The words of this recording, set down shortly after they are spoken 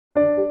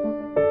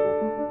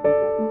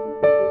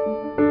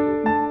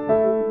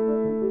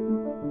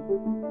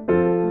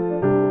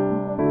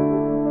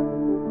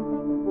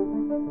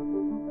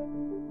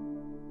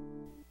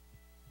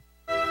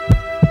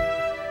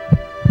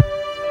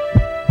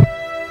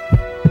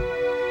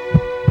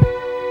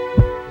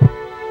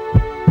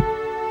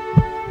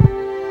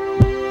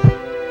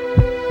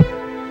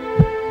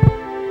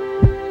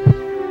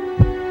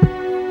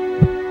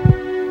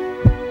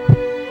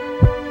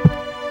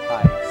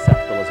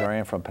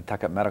from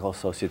Pentucket Medical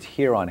Associates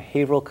here on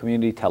Haverhill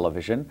Community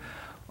Television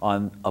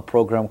on a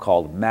program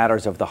called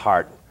Matters of the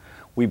Heart.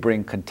 We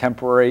bring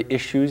contemporary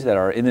issues that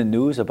are in the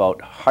news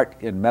about heart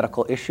and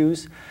medical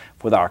issues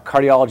with our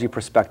cardiology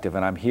perspective.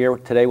 And I'm here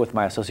today with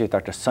my associate,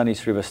 Dr. Sunny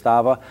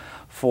Srivastava,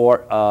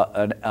 for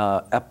an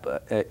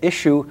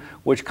issue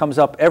which comes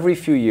up every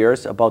few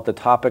years about the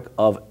topic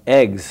of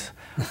eggs.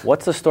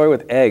 What's the story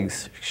with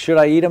eggs? Should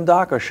I eat them,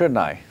 Doc, or shouldn't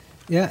I?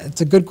 Yeah,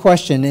 it's a good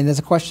question, and it's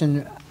a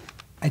question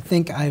I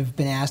think I've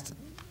been asked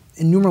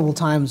innumerable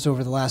times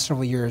over the last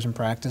several years in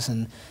practice,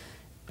 and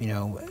you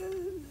know,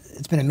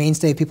 it's been a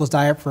mainstay of people's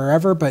diet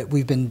forever, but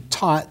we've been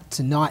taught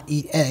to not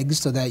eat eggs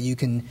so that you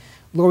can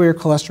lower your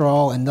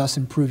cholesterol and thus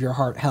improve your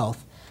heart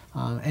health.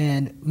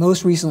 And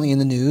most recently in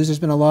the news, there's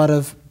been a lot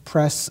of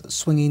press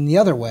swinging the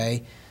other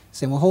way,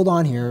 saying, well, hold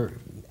on here,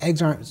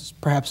 eggs aren't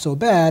perhaps so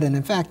bad, and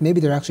in fact,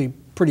 maybe they're actually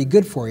pretty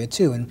good for you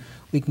too, and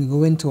we can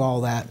go into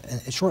all that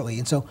shortly.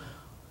 And so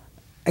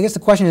I guess the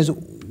question is,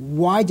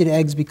 why did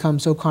eggs become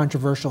so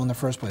controversial in the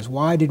first place?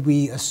 Why did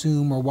we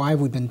assume, or why have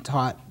we been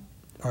taught,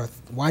 or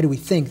why do we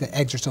think that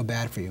eggs are so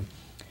bad for you?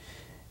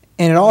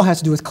 And it all has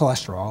to do with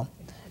cholesterol.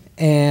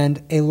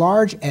 And a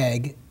large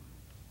egg,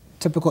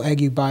 typical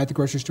egg you buy at the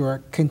grocery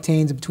store,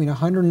 contains between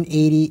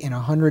 180 and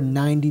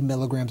 190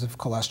 milligrams of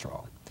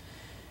cholesterol.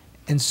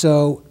 And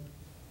so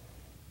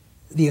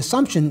the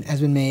assumption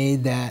has been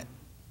made that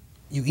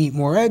you eat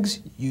more eggs,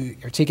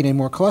 you're taking in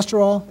more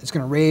cholesterol, it's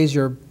going to raise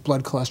your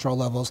blood cholesterol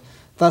levels,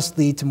 thus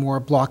lead to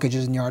more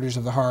blockages in the arteries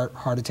of the heart,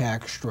 heart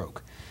attack,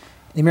 stroke.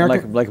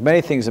 Like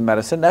many things in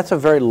medicine, that's a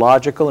very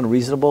logical and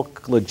reasonable,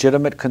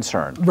 legitimate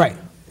concern. Right.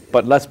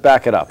 But let's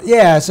back it up.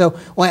 Yeah, so,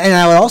 well, and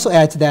I would also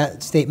add to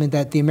that statement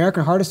that the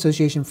American Heart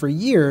Association for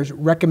years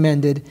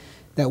recommended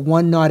that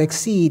one not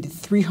exceed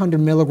 300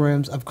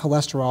 milligrams of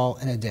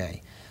cholesterol in a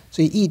day.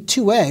 So you eat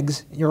 2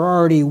 eggs, you're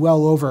already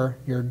well over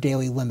your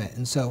daily limit.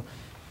 And so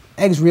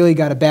eggs really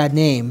got a bad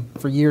name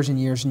for years and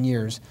years and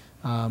years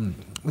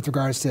with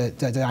regards to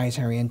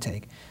dietary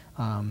intake.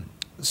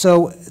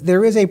 So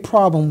there is a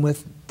problem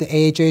with the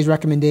AHA's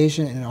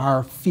recommendation and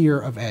our fear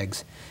of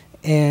eggs.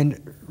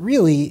 And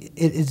really,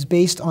 it is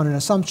based on an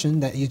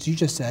assumption that, as you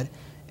just said,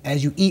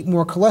 as you eat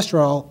more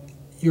cholesterol,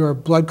 your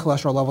blood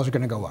cholesterol levels are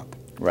going to go up.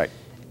 Right.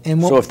 And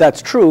so if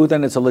that's true,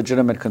 then it's a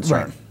legitimate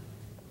concern.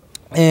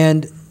 Right.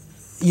 And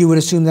you would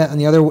assume that in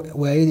the other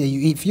way, that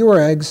you eat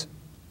fewer eggs,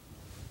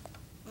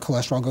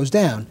 cholesterol goes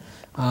down.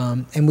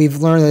 And we've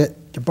learned that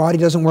your body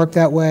doesn't work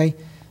that way,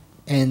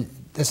 and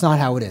that's not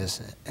how it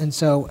is. And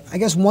so I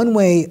guess one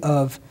way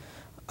of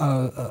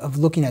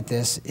looking at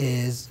this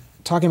is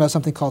talking about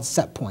something called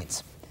set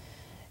points.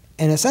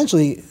 And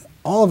essentially,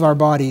 all of our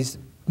bodies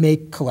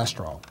make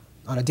cholesterol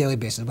on a daily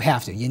basis. We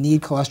have to. You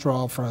need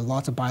cholesterol for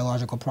lots of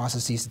biological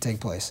processes to take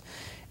place.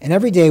 And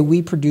every day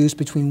we produce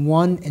between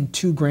 1 and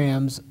 2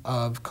 grams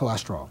of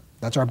cholesterol.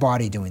 That's our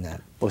body doing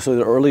that. Well,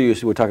 so earlier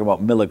you were talking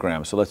about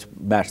milligrams, so let's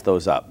match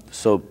those up.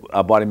 So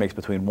our body makes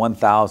between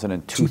 1,000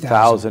 and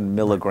 2,000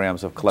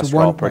 milligrams of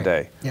cholesterol per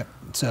day. Yep.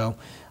 So,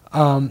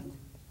 and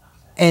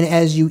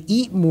as you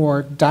eat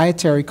more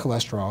dietary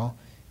cholesterol,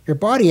 your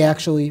body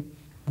actually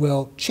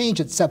will change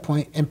its set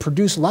point and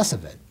produce less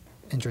of it,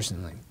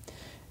 interestingly.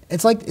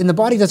 It's like, and the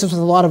body does this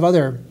with a lot of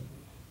other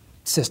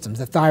systems.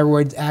 The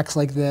thyroid acts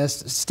like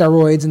this,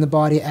 steroids in the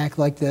body act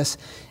like this.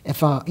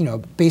 If you know,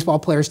 baseball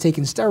players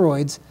taking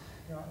steroids,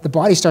 the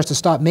body starts to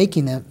stop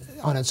making them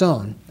on its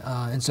own.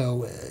 And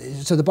so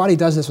the body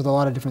does this with a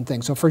lot of different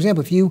things. So for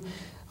example, if you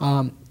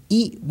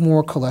eat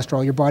more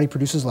cholesterol, your body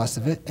produces less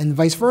of it, and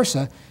vice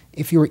versa.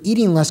 If you're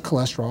eating less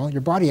cholesterol,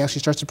 your body actually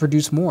starts to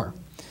produce more.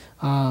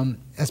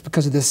 That's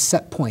because of this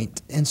set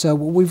point. And so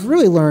what we've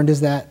really learned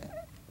is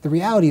that the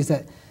reality is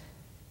that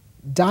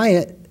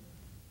diet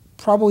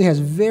probably has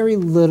very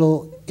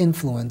little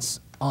influence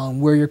on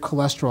where your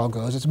cholesterol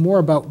goes. It's more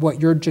about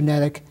what your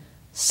genetic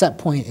set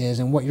point is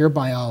and what your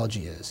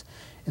biology is.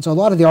 And so a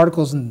lot of the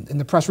articles in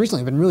the press recently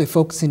have been really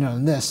focusing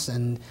on this.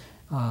 And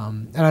I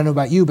don't know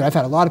about you, but I've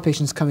had a lot of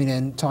patients coming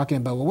in talking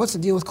about, well, what's the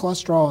deal with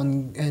cholesterol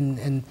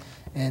and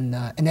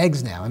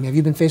eggs now? I mean, have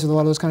you been faced with a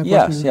lot of those kind of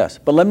questions? Yes, yes.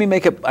 But let me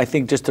make it, I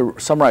think, just to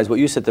summarize what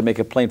you said to make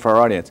it plain for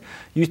our audience.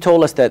 You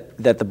told us that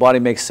the body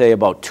makes, say,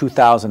 about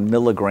 2,000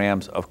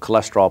 milligrams of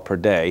cholesterol per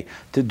day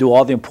to do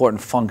all the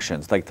important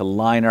functions, like to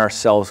line our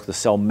cells, the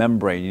cell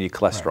membrane, you need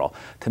cholesterol.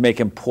 Right. To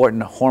make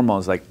important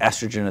hormones like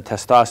estrogen and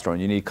testosterone,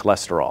 you need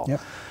cholesterol.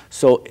 Yep.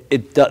 So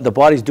the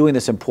body's doing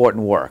this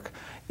important work.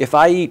 If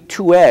I eat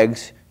 2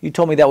 eggs, you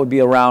told me that would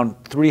be around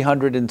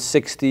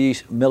 360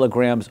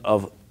 milligrams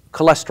of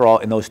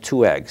cholesterol in those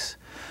 2 eggs.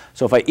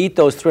 So if I eat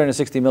those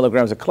 360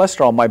 milligrams of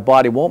cholesterol, my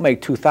body won't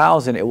make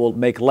 2,000, it will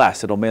make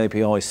less. It'll maybe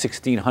be only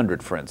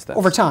 1,600, for instance.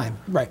 Over time,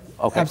 right.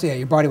 Okay. Absolutely, yeah,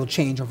 your body will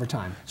change over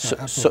time.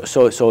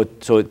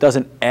 So it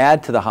doesn't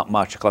add to the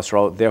much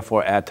cholesterol,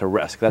 therefore add to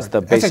risk. That's the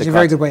basic. That's actually a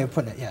very good way of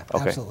putting it, yeah,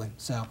 okay. Absolutely.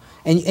 So,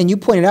 and you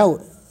pointed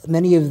out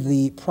many of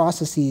the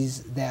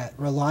processes that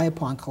rely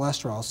upon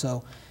cholesterol.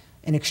 So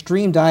an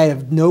extreme diet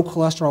of no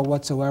cholesterol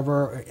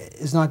whatsoever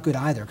is not good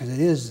either, because it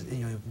is,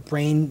 you know,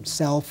 brain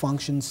cell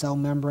function, cell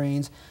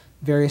membranes,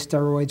 various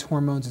steroids,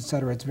 hormones, et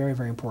cetera. It's very,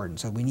 very important.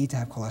 So we need to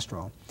have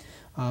cholesterol.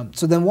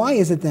 So then why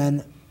is it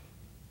then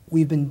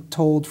we've been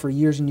told for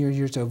years and years and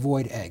years to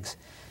avoid eggs?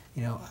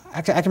 You know,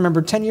 I can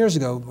remember 10 years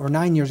ago or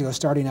 9 years ago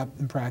starting up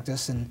in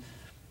practice and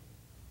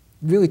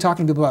really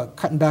talking to people about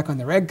cutting back on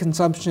their egg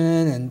consumption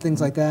and things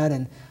like that.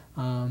 And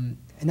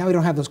now we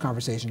don't have those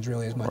conversations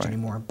really as much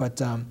anymore.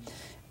 But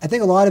I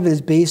think a lot of it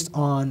is based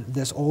on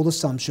this old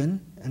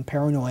assumption and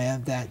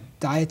paranoia that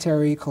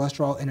dietary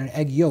cholesterol in an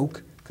egg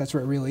yolk, that's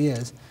what it really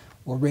is,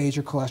 will raise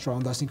your cholesterol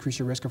and thus increase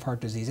your risk of heart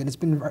disease. And it's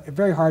been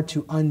very hard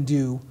to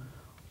undo,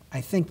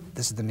 I think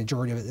this is the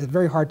majority of it, it's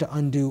very hard to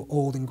undo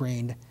old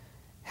ingrained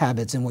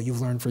habits and what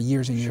you've learned for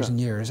years and years and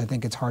years. I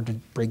think it's hard to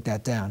break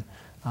that down.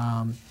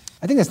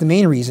 I think that's the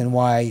main reason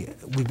why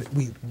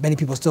many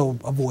people still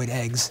avoid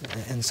eggs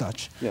and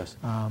such. Yes.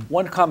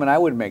 One comment I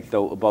would make,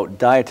 though, about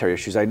dietary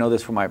issues, I know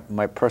this from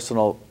my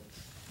personal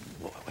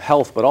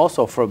health, but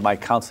also from my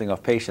counseling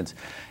of patients,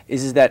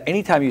 is that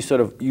anytime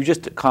you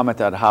just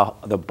commented on how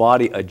the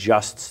body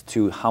adjusts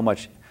to how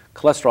much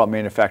cholesterol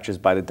manufactures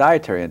by the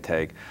dietary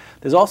intake,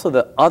 there's also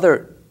the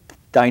other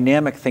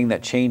dynamic thing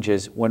that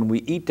changes when we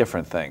eat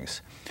different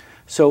things.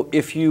 So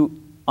if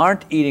you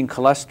aren't eating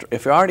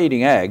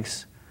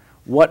eggs,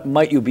 what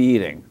might you be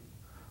eating?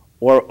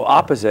 Or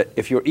opposite,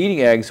 if you're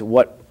eating eggs,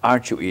 what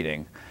aren't you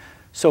eating?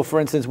 So for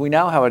instance, we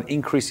now have an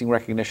increasing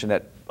recognition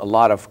that a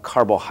lot of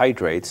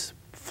carbohydrates,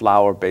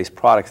 flour-based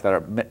products that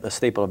are a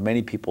staple of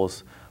many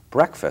people's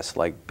breakfasts,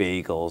 like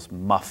bagels,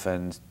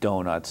 muffins,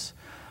 donuts,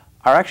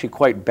 are actually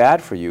quite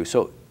bad for you.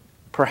 So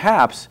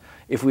perhaps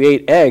if we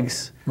ate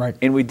eggs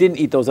and we didn't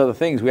eat those other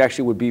things, we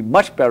actually would be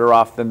much better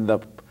off than the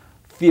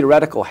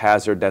theoretical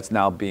hazard that's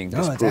now being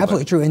disproven. No, it's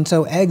absolutely true. And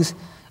so eggs,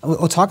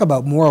 we'll talk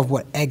about more of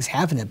what eggs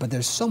have in it, but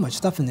there's so much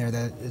stuff in there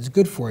that is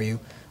good for you.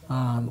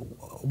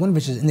 One of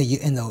which is in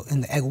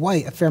the egg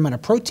white, a fair amount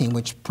of protein,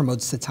 which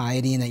promotes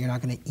satiety and that you're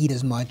not going to eat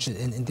as much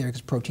in theory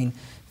because protein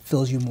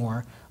fills you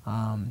more.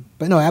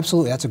 But no,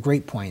 absolutely, that's a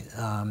great point.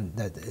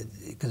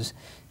 Because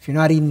if you're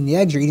not eating the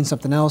eggs, you're eating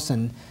something else.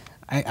 And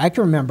I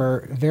can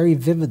remember very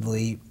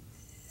vividly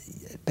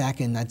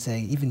back in, I'd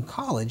say, even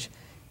college,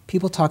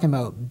 people talking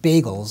about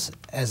bagels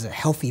as a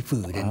healthy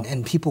food,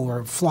 and people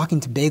were flocking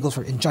to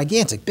bagels in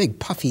gigantic, big,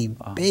 puffy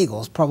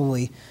bagels,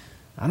 probably,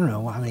 I don't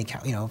know how many,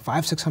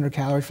 500-600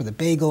 calories for the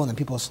bagel, and then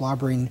people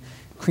slobbering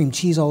cream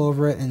cheese all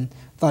over it, and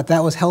thought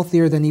that was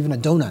healthier than even a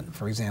donut,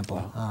 for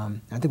example. I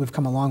think we've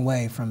come a long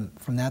way from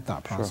that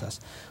thought process.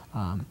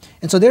 And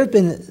so there have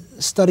been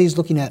studies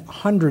looking at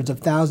hundreds of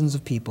thousands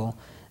of people,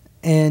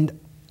 and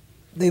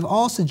they've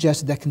all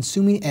suggested that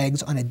consuming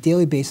eggs on a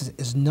daily basis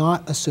is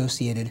not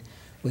associated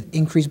with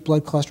increased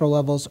blood cholesterol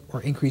levels or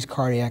increased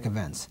cardiac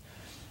events.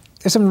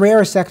 There's some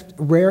rare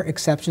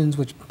exceptions,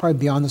 which are probably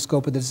beyond the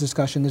scope of this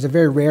discussion. There's a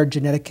very rare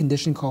genetic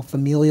condition called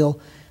familial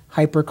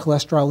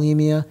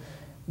hypercholesterolemia,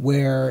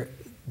 where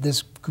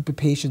this group of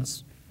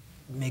patients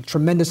make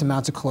tremendous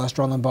amounts of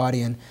cholesterol in the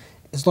body, and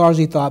it's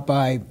largely thought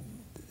by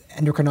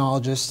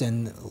endocrinologists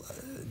and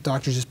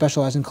doctors who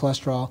specialize in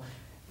cholesterol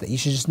that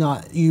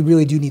you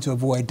really do need to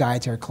avoid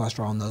dietary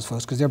cholesterol in those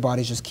folks because their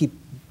bodies just keep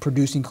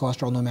producing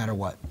cholesterol no matter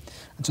what.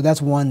 And so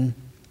that's one.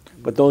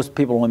 But those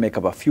people only make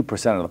up a few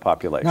percent of the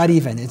population. Not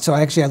even. And so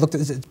actually I looked at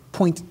this, it's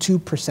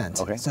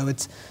 0.2%. Okay. So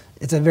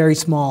it's a very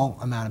small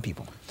amount of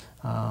people.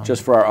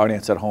 Just for our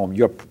audience at home,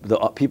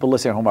 the people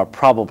listening at home are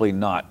probably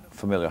not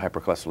familial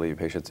hypercholesterolemia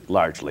patients,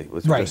 largely.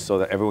 Just so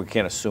that everyone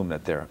can't assume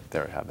that they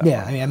have that.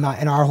 Yeah, I mean,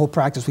 in our whole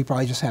practice, we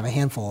probably just have a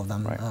handful of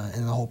them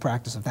in the whole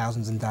practice of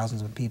thousands and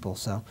thousands of people.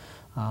 So,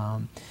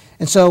 and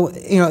so,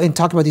 in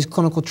talking about these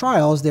clinical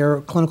trials, there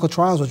are clinical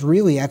trials which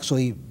really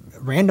actually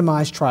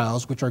randomized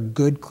trials, which are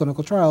good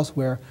clinical trials,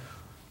 where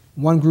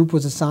one group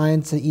was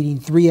assigned to eating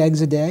 3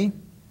 eggs a day,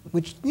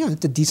 which,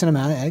 it's a decent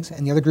amount of eggs,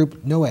 and the other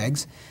group, no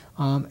eggs.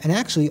 And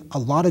actually, a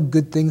lot of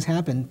good things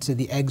happened to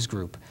the eggs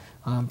group.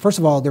 First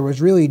of all, there was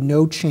really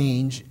no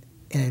change,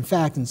 and in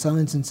fact, in some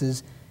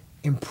instances,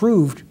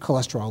 improved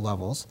cholesterol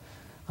levels.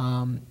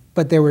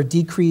 But there were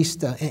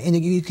decreased,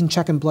 and you can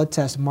check in blood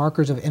tests,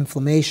 markers of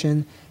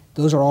inflammation.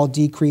 Those are all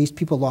decreased.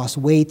 People lost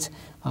weight.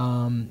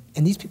 And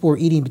these people were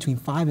eating between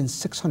 500 and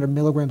 600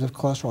 milligrams of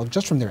cholesterol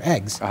just from their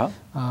eggs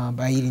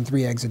by eating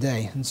 3 eggs a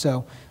day. And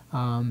so,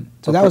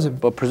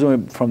 But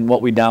presumably, from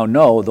what we now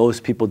know,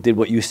 those people did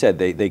what you said.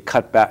 They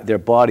cut back. Their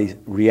body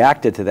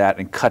reacted to that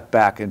and cut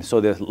back, and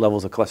so their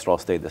levels of cholesterol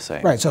stayed the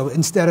same. Right. So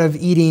instead of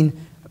eating,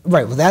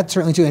 well, that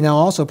certainly too. And now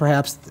also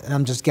perhaps, and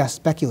I'm just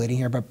speculating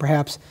here, but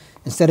perhaps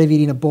instead of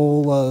eating a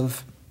bowl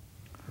of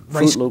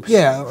Fruit Loops.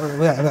 Yeah. I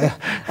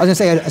was going to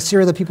say a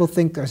cereal that people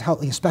think is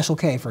healthy, Special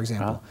K, for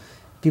example.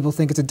 People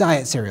think it's a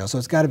diet cereal, so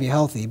it's got to be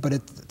healthy, but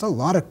it's a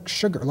lot of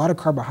sugar, a lot of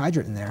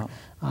carbohydrate in there.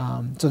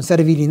 So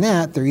instead of eating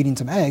that, they're eating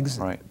some eggs.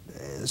 Right.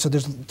 So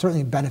there's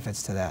certainly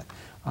benefits to that.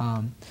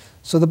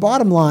 So the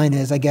bottom line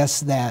is, I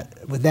guess, that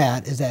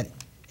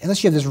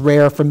unless you have this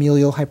rare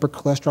familial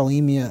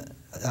hypercholesterolemia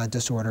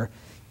disorder,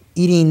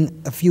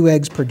 eating a few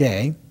eggs per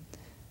day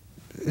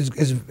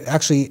is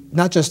actually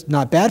not just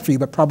not bad for you,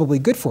 but probably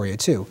good for you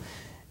too.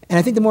 And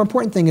I think the more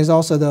important thing is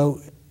also, though,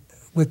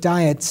 with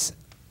diets,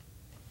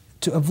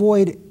 to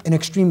avoid an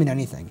extreme in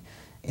anything.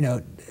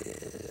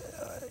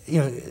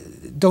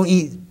 Don't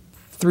eat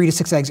 3 to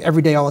 6 eggs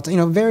every day all the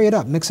time. Vary it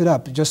up, mix it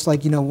up. Just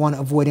like want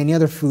to avoid any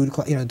other food.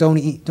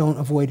 Don't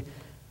avoid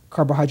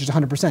carbohydrates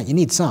 100%. You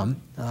need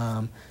some.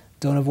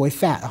 Don't avoid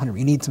fat 100%.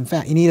 You need some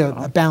fat. You need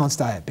a balanced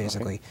diet,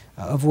 basically,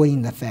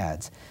 avoiding the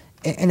fads.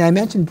 And I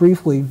mentioned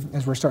briefly,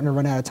 as we're starting to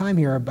run out of time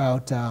here,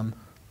 about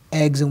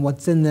eggs and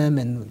what's in them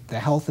and the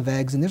health of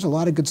eggs. And there's a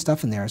lot of good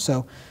stuff in there.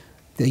 So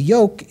the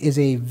yolk is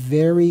a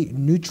very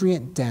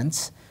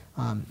nutrient-dense,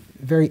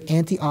 very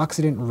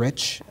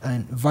antioxidant-rich,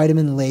 and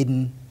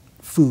vitamin-laden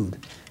food.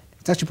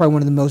 It's actually probably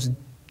one of the most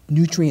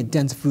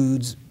nutrient-dense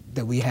foods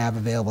that we have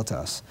available to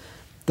us.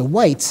 The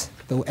whites,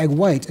 the egg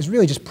white, is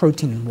really just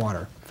protein and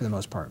water for the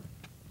most part.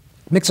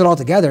 Mix it all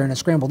together in a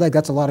scrambled egg,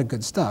 that's a lot of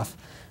good stuff.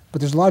 But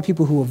there's a lot of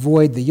people who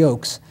avoid the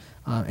yolks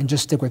and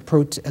just stick with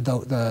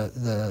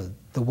the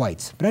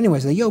whites. But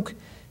anyways, the yolk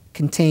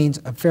contains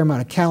a fair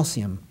amount of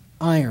calcium,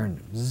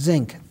 iron,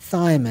 zinc,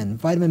 thiamine,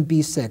 vitamin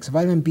B6,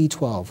 vitamin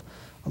B12,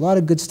 a lot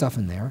of good stuff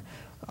in there.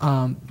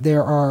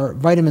 There are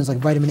vitamins like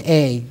vitamin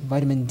A,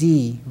 vitamin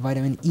D,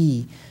 vitamin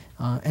E,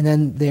 and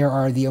then there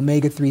are the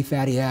omega-3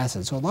 fatty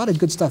acids. So a lot of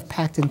good stuff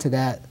packed into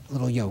that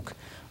little yolk.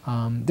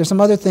 There's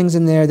some other things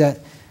in there that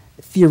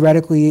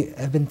theoretically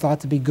have been thought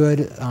to be good.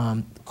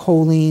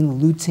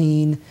 Choline,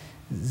 lutein,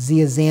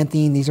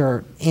 zeaxanthin, these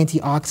are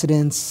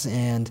antioxidants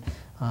and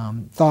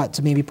thought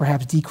to maybe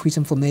perhaps decrease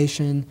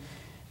inflammation.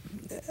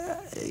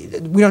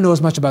 We don't know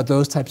as much about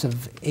those types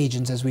of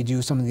agents as we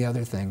do some of the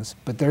other things,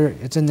 but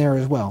it's in there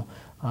as well.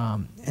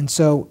 And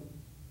so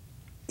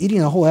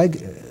eating a whole egg,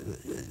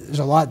 there's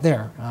a lot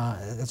there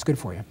that's good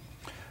for you.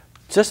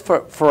 Just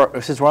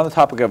since we're on the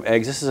topic of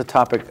eggs, this is a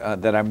topic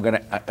that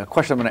a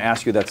question I'm going to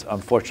ask you that's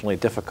unfortunately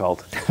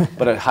difficult,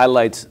 but it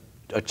highlights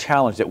a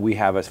challenge that we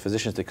have as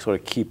physicians to sort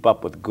of keep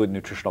up with good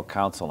nutritional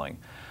counseling.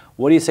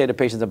 What do you say to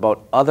patients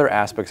about other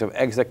aspects of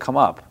eggs that come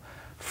up?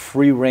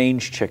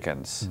 Free-range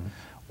chickens,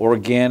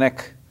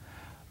 organic,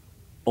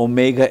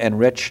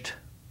 omega-enriched,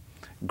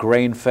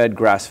 grain-fed,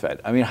 grass-fed.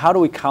 I mean, how do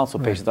we counsel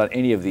patients on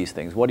any of these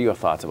things? What are your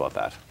thoughts about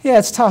that? Yeah,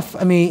 it's tough.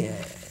 I mean,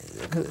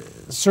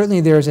 certainly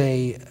there's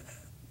a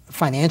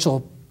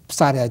financial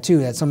side of that too,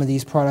 that some of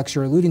these products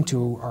you're alluding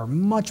to are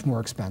much more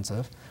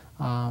expensive.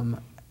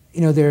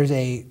 There's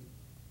a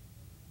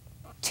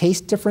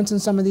taste difference in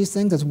some of these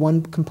things. That's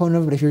one component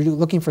of it. But if you're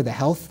looking for the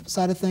health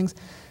side of things,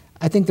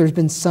 I think there's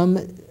been some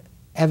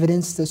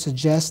evidence that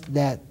suggests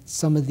that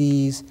some of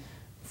these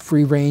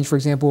free range, for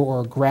example,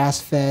 or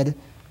grass-fed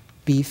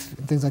beef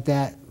and things like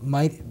that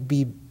might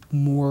be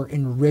more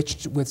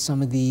enriched with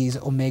some of these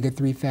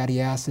omega-3 fatty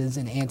acids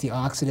and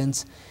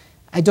antioxidants.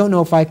 I don't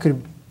know if I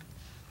could,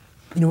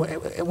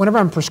 whenever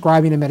I'm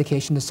prescribing a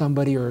medication to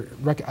somebody,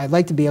 I'd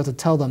like to be able to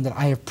tell them that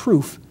I have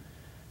proof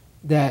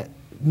that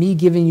me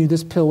giving you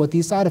this pill with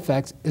these side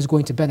effects is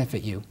going to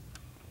benefit you.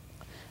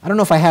 I don't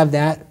know if I have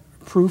that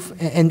proof,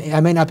 and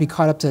I may not be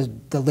caught up to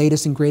the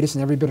latest and greatest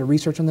in every bit of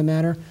research on the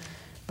matter,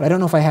 but I don't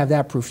know if I have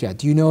that proof yet.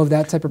 Do you know of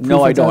that type of proof?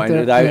 No, I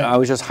don't. I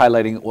was just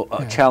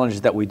highlighting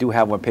challenges that we do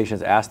have when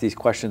patients ask these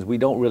questions. We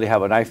don't really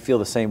have it, and I feel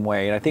the same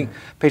way. And I think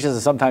patients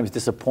are sometimes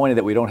disappointed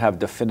that we don't have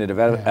definitive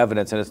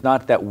evidence, and it's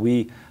not that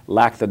we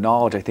lack the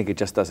knowledge. I think it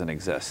just doesn't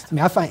exist. I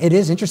mean, I find it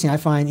is interesting. I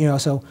find,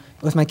 so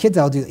with my kids,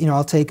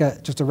 I'll take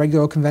just a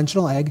regular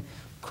conventional egg,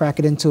 crack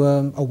it into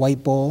a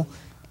white bowl,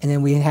 and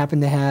then we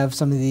happen to have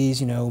some of these,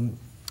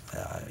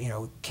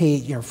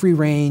 free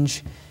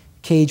range,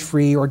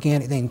 cage-free,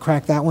 organic, then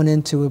crack that one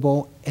into a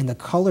bowl, and the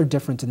color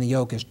difference in the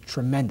yolk is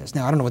tremendous.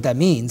 Now, I don't know what that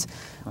means,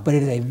 but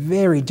it is a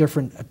very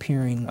different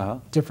appearing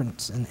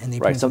difference in the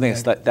appearance. Right, something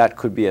that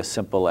could be as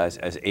simple as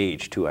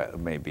age, too,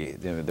 maybe.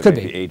 There may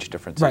be age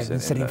differences. Right, been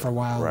sitting for a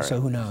while,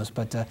 so who knows.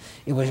 But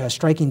it was a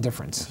striking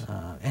difference.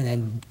 And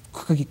then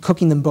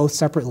cooking them both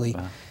separately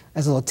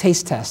as a little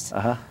taste test.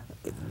 And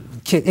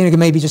it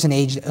may be just an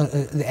age,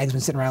 the egg's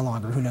been sitting around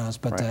longer, who knows.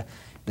 But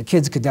the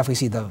kids could definitely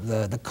see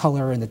the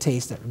color and the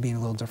taste being a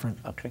little different.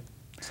 Okay.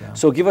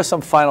 So give us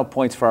some final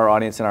points for our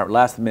audience in our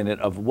last minute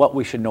of what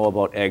we should know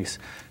about eggs.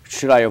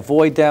 Should I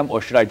avoid them, or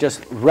should I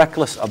just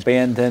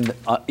abandon,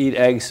 eat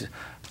eggs?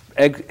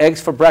 Eggs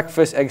for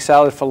breakfast, egg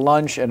salad for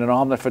lunch, and an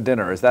omelet for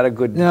dinner. Is that a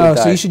good diet?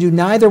 So you should do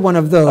neither one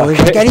of those.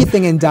 Like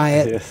anything in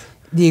diet,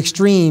 the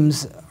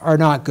extremes are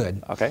not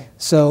good. Okay.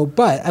 So,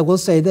 but I will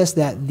say this,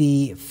 that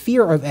the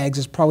fear of eggs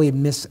is probably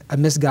a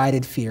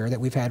misguided fear that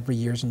we've had for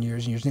years and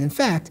years and years. And in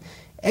fact,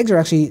 eggs are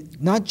actually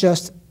not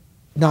just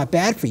not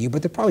bad for you,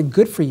 but they're probably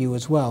good for you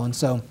as well. And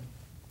so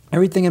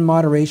everything in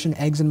moderation,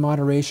 eggs in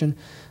moderation,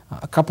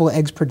 a couple of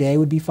eggs per day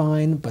would be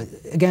fine. But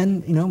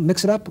again,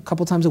 mix it up a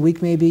couple times a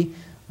week maybe.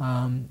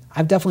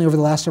 I've definitely over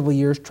the last several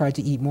years tried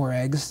to eat more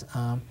eggs,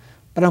 but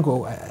I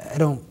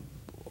don't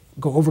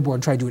go overboard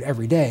and try to do it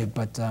every day.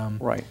 But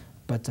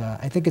But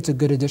I think it's a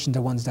good addition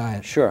to one's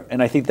diet. Sure,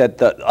 and I think that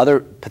the other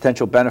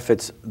potential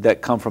benefits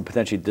that come from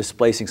potentially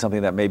displacing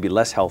something that may be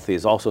less healthy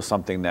is also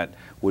something that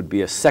would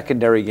be a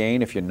secondary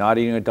gain. If you're not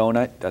eating a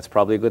donut, that's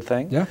probably a good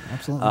thing. Yeah,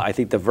 absolutely. I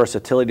think the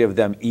versatility of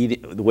them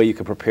eating, the way you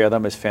can prepare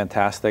them is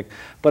fantastic.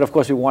 But of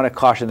course, we want to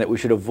caution that we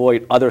should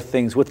avoid other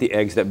things with the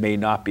eggs that may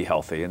not be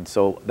healthy. And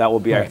so that will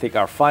be, I think,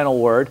 our final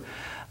word.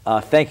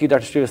 Thank you,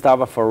 Dr.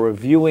 Srivastava, for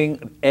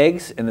reviewing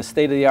eggs and the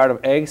state of the art of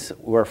eggs.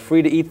 We're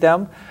free to eat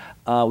them.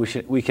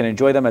 We can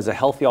enjoy them as a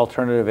healthy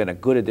alternative and a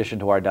good addition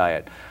to our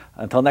diet.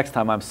 Until next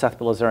time, I'm Seth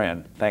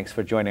Bilazarian. Thanks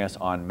for joining us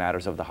on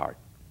Matters of the Heart.